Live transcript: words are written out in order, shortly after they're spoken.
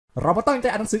เรามาตั้งใจ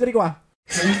อ่านหนังสือกันดีกว่า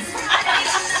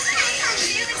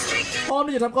พร้อม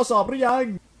ที่จะทำข้อสอบหรือยัง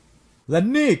และ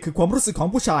นี่คือความรู้สึกของ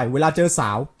ผู้ชายเวลาเจอสา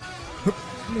ว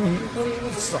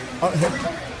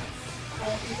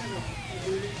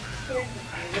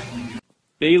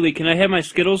Bailey, can I have my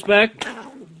Skittles back?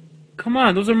 Come on,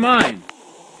 those are mine.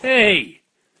 Hey,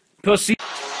 pussy.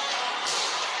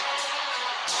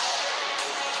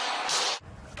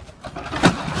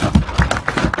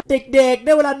 เด็กๆไ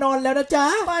ด้เวลานอนแล้วนะจ๊ะ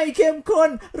ไม่เข้มข้น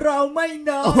เราไม่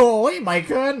นอนโอ้ยไมเ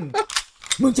คิล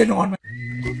มึงจะนอนไหม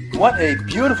What a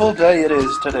beautiful day it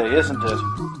is today, isn't it?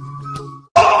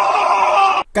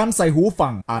 การใส่หูฟั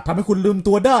งอาจทำให้คุณลืม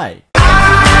ตัวได้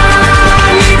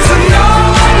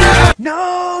No,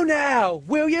 now,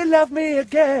 will you love me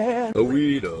again? We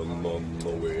done on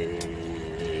the way.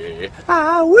 I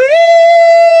will.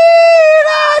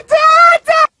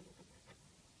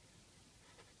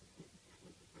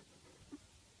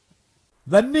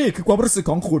 และนี่คือความรู้สึก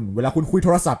ของคุณเวลาคุณคุยโท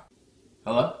รศัพท์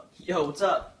Hello? Yo, what's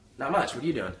up? Not much. What are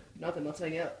you doing? Nothing. Let's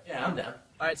hang out. Yeah, I'm down.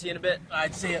 All right, see you in a bit. All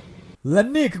right, see ya. และ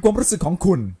นี่คือความรู้สึกของ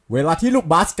คุณเวลาที่ลูก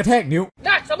บาสกระแทกนิ้ว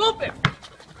Dax, I'm open.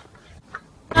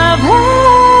 I've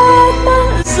had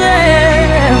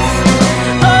myself.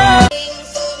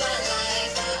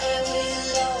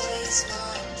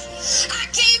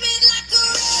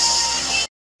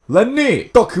 และนี่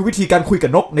ก็คือวิธีการคุยกั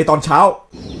บนกในตอนเช้า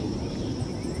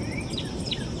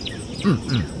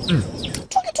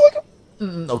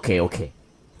โอเค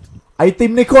ไอติ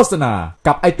มในโฆษณา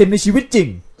กับไอติมในชีวิตจริง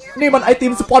นี่มันไอติ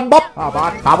มสปอนบ๊อบบา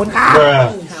ทขอบคุณค่ะ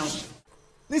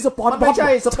นี่สปอนบ๊อบไม่ใช่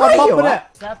สปอนบ๊อบไม่ได้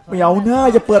ไม่เอาหน้า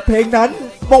อย่าเปิดเพลงนั้น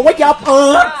บอกว่าอย่าเปิ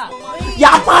ด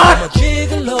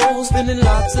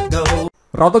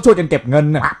เราต้องช่วยกันเก็บเงิน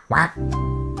นะ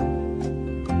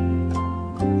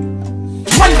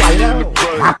ไม่ไหวแล้ว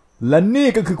และนี่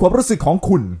ก็คือความรู้สึกของ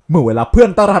คุณเมื่อเวลาเพื่อน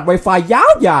ตั้งรหัส Wi-Fi ย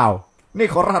าวๆนี่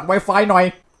ขอรหัส Wi-Fi หน่อย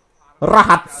ร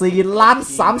หัส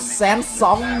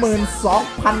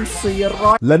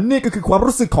 4,322,400 และนี่ก็คือความ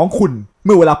รู้สึกของคุณเ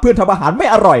มื่อเวลาเพื่อนทำอาหารไม่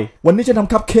อร่อยวันนี้จะท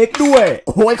ำคัพเค้กด้วยโ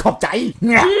อ้ยขอบใจ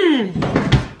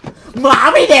หมา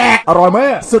ไม่แดกอร่อยไหม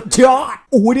สุดยอด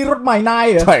อู้นี่รถใหม่นาย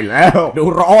เหรอใช่แล้วดู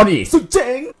รอดิสุดเจ๋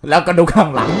งแล้วก็ดูข้าง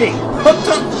หลังดิ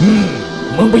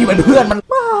มึงไปอยู่เป็นเพื่อนมัน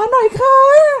มาหาหน่อยค่ะ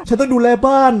ฉันต้องดูแล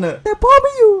บ้านน่ะแต่พ่อไ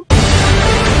ม่อยู่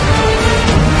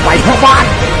ไปเข้าบ้าน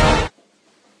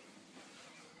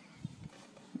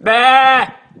แบ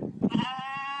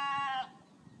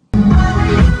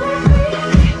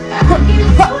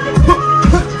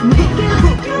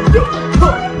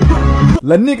แ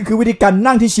ละนี่ก็คือวิธีการ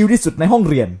นั่งที่ชิลที่สุดในห้อง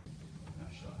เรียน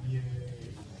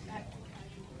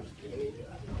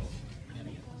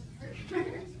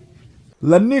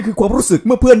และนี่คือความรู้สึกเ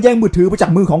มื่อเพื่อนแย่งมือถือไปจา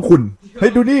กมือของคุณเฮ้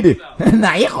ยดูนี่ดิไหน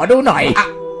ขอดูหน่อย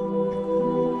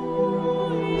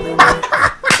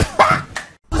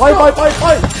ไป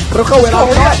เราเข้าเวลาแ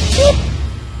ล้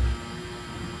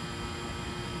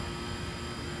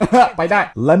วไปได้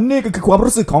และนี่ก็คือความ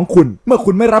รู้สึกของคุณเมื่อ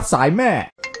คุณไม่รับสายแม่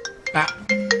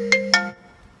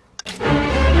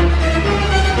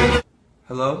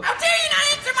Hello?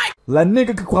 และนี่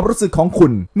ก็คือความรู้สึกของคุ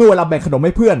ณเมื่อเวลาแบ่งขนมใ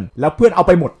ห้เพื่อนแล้วเพื่อนเอาไ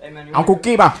ปหมดเอาคุก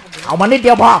กี้ป่ะเอามานิดเดี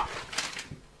ยวพอ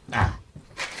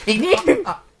อีกนิดนึง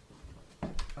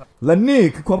และนี่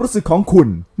คือความรู้สึกของคุณ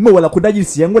เมื่อเวลาคุณได้ยิน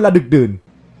เสียงเวลาดึกดื่น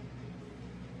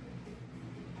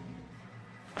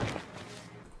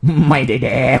ไม่ได้แด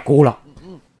กกูหรอก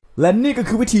และนี่ก็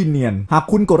คือวิธีเนียนหาก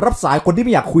คุณกดรับสายคนที่ไ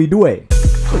ม่อยากคุยด้วย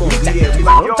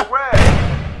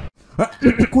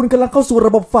คุณกำลังเข้าสู่ร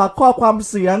ะบบฝากข้อความ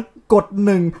เสียงกด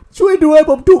1ช่วยด้วย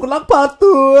ผมถูกลักพา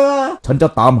ตัวฉันจะ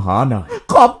ตามหานาย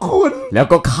ขอบคุณแล้ว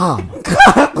ก็ฆ่า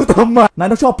กูทำไมนาย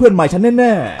ต้องชอบเพื่อนใหม่ฉันแ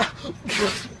น่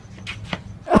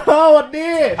ๆสวัส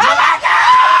ดี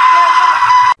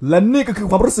และนี่ก็คือ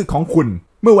ความรู้สึกของคุณ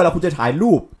เมื่อเวลาคุณจะถ่าย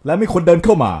รูปและมีคนเดินเ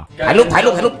ข้ามาถ่ายรูป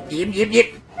ยิ้ม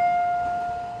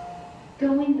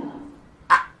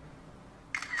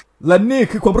และนี่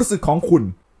คือความรู้สึกของคุณ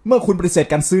เมื่อคุณปฏิเสธ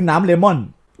การซื้อน้ำเลมอน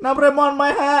ไหม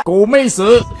ฮะกูไม่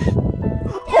ซื้อ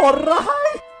โหดร้าย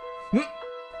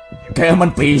แกมัน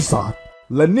ปีศาจ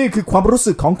และนี่คือความรู้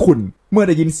สึกของคุณเมื่อไ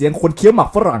ด้ยินเสียงคนเคี้ยวหมาก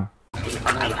ฝรั่ง